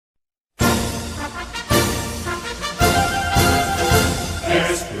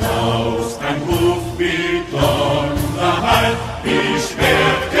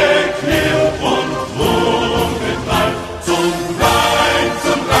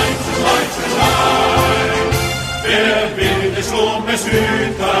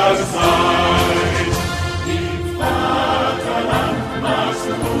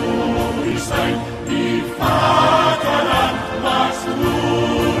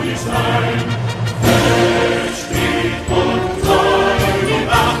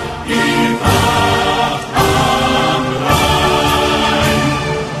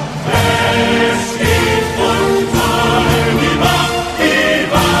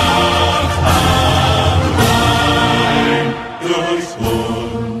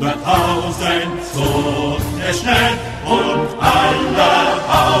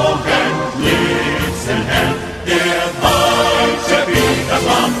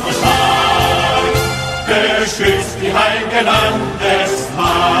stark, beschützt die heilige Landeswahl.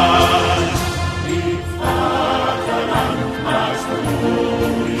 Die Vaterland magst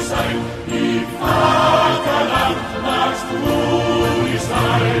ruhig sein, die Vaterland magst ruhig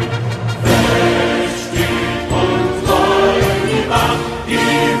sein. Fest steht und treu die Wacht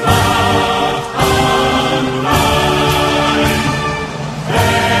am Rhein.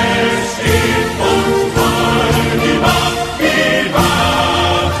 Fest steht und treu die Wacht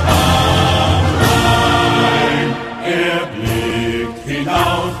am Rhein. Er blickt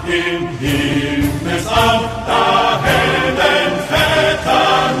hinauf in Himmelsraum, da Heldenväter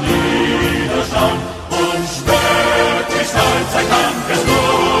niederschauen und schwört sich stolz ein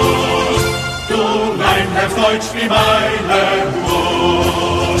Kampfeslos. Du Rheinherbst Deutsch wie meine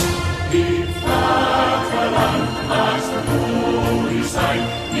Brust. Die Vaterland magst ruhig sein,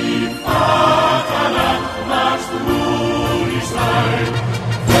 die Vaterland magst ruhig sein.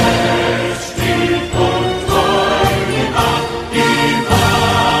 Fest steht und treu die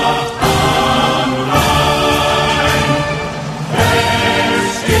Wacht am Rhein.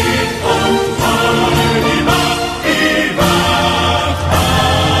 Fest steht und treu die Wacht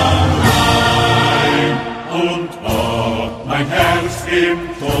am Rhein. Und ob mein Herz im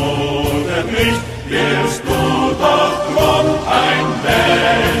Tode bricht, wirst du doch drum ein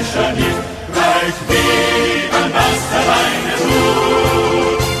Becher nicht, reich wie an Wasser deine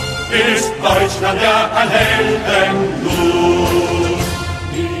Blut, ist Deutschland ja ein Heldenblut.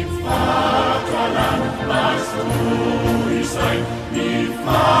 Die Vaterland magst ruhig sein, die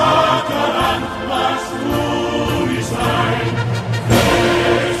Vaterland magst ruhig sein.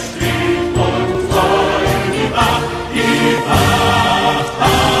 Fest steht und treu die Wacht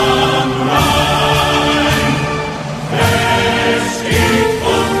am Rhein. Fest steht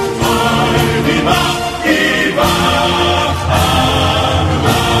und treu die Wacht am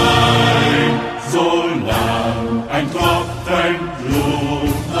Rhein. Solang ein Tropfen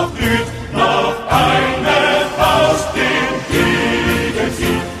Blut noch glüht, noch eine Faust den Kriegen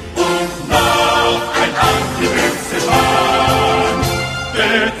zieht und noch ein abgewichstes Schwan,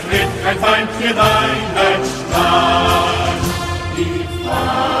 betritt kein Feind für deinen Strand. Die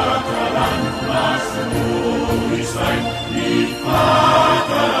Vaterland magst ruhig sein, die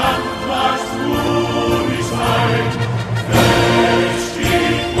Vaterland magst ruhig sein. Fest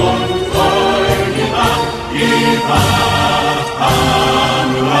steht und treu die Wacht am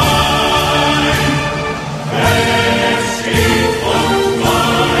Rhein. Fest steht und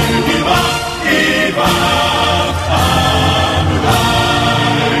treu die Wacht am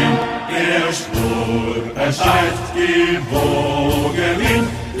Rhein. Der Sturm erscheint gewogen hin,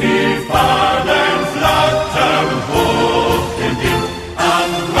 die Fahnen flattern hoch im Wind.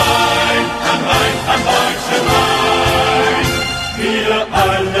 Am Rhein, am deutschen Rhein, wir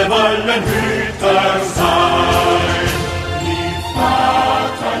alle wollen Hüter sein. Die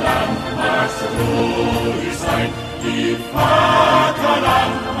Vaterland magst ruhig sein, die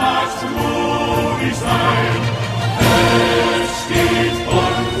Vaterland magst ruhig sein. Fest steht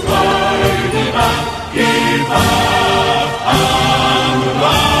und treu die Wacht am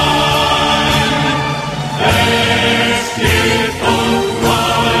Rhein.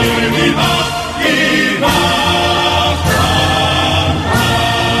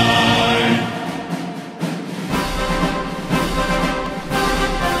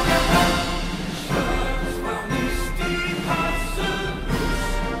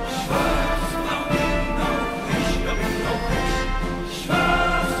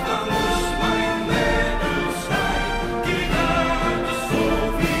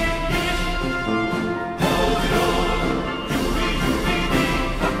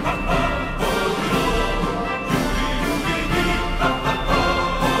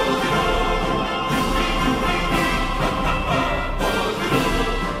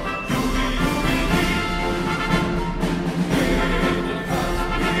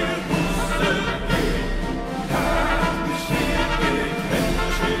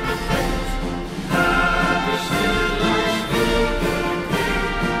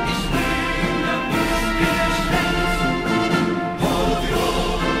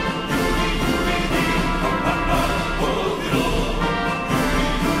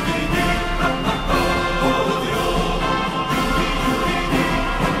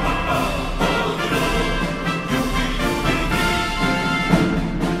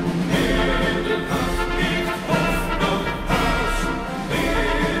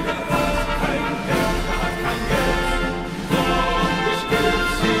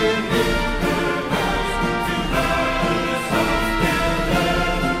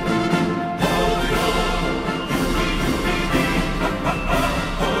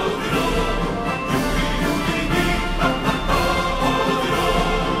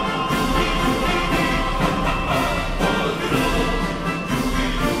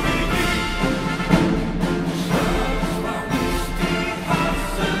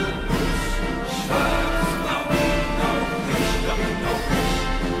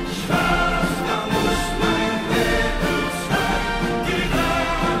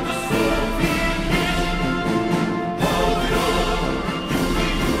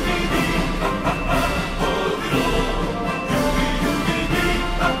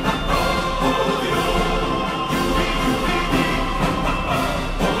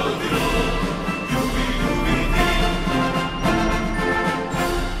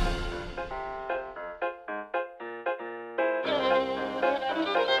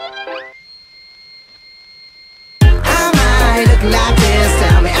 looking like this?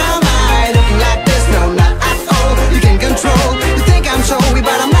 Tell me, am I looking like this? No, not at all. You can control. You think I'm showy,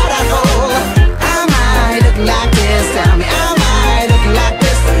 but I'm not at all. Am I looking like this? Tell me, am I looking like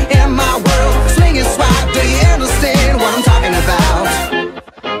this? In my world, swinging swag. Do you understand what I'm talking about?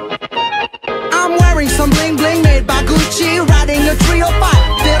 I'm wearing some bling bling made by Gucci, riding a 305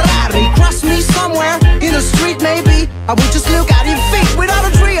 Ferrari. Cross me somewhere in the street, maybe I would just look at your feet without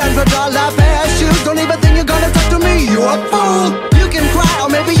a $300 pair of shoes. Don't even think you're gonna talk to me, you're a fool. You can cry or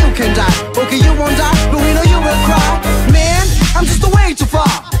maybe you can die. Okay, you won't die, but we know you will cry. Man, I'm just a way too far.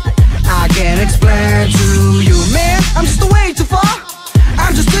 I can't explain to you, man, I'm just a way too far.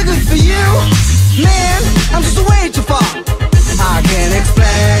 I'm just too good for you, man, I'm just a way too far. I can't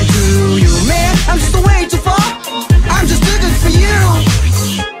explain to you, man, I'm just a way too far. I'm just too good for you.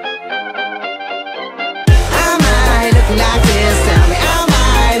 Am I looking like this? Tell me, am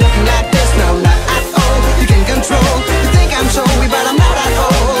I looking like this? No, not at all. You can control. You think I'm showy, but I'm not at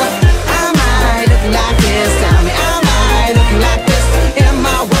all. Am I looking like this? Tell me, am I looking like this? In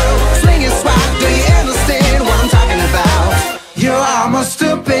my world, swinging swag. Do you understand what I'm talking about? You're almost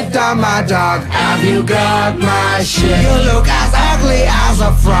stupid, dumb, my dog. Have you got my shit? You look as ugly as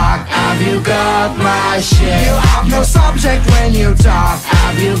a frog. Have you got my shit? You have no subject when you talk.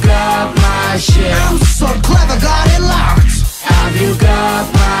 Have you got my shit? I'm so clever, got it locked. Have you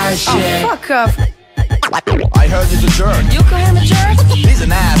got my shit? Oh, fuck off. I heard he's a jerk. You call him a jerk? He's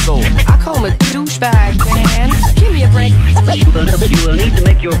an asshole. I call him a douchebag, man. Give me a break. You will need to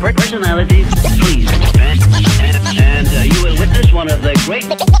make your personality please, and you will witness one of the great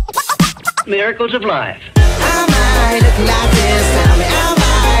miracles of life. Am I looking like this? Tell me, am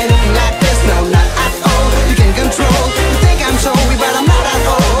I looking like this? No, not at all. You can control. You think I'm showy, but I'm not at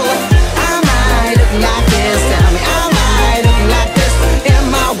all. Am I looking like this? Tell me, am I looking like this? In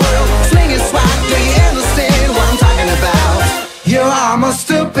my world, swinging swag. Do you understand what I'm talking about? You're almost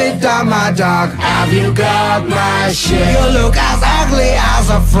stupid, dumb, my dog. Have you got my shit? You look as ugly as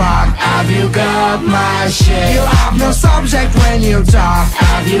a frog. Have you got my shit? You have no subject when you talk.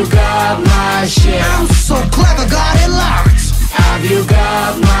 Have you got my shit? I'm so clever, got it locked. Have you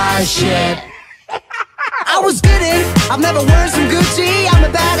got my shit? I was kidding, I've never worn some Gucci. I'm a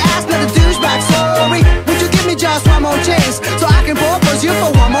badass, not a douchebag, sorry. Would you give me just one more chance, so I can propose you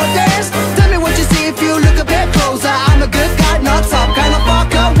for one more dance? Tell me what you see if you look a bit closer. I'm a good guy, not some kind of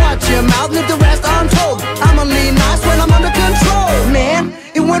fucker. Watch your mouth, leave the rest untold. I'm only nice when I'm under control. Man,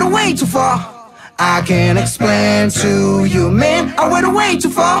 it went way too far. I can't explain to you, man, I went way too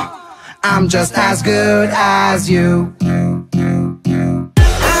far. I'm just as good as you. Am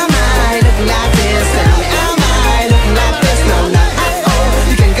I looking like this? Tell me, am I looking like this? No, not at all.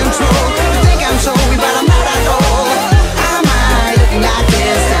 You can control. You think I'm showy, but I'm not at all. Am I looking like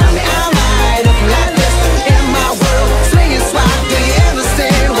this? Tell me, am I looking like this? In my world, swinging swag. Do you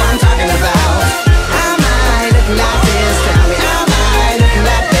understand what I'm talking about? Am I looking like this? Tell me, am I looking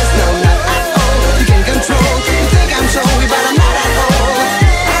like this? No, not at all. You can control. You think I'm showy, but I'm not at all.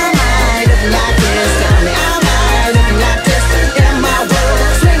 Am I looking like this? Tell me, am I looking like this? In my world,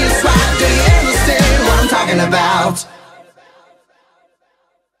 swinging swag. Do you understand what I'm talking about?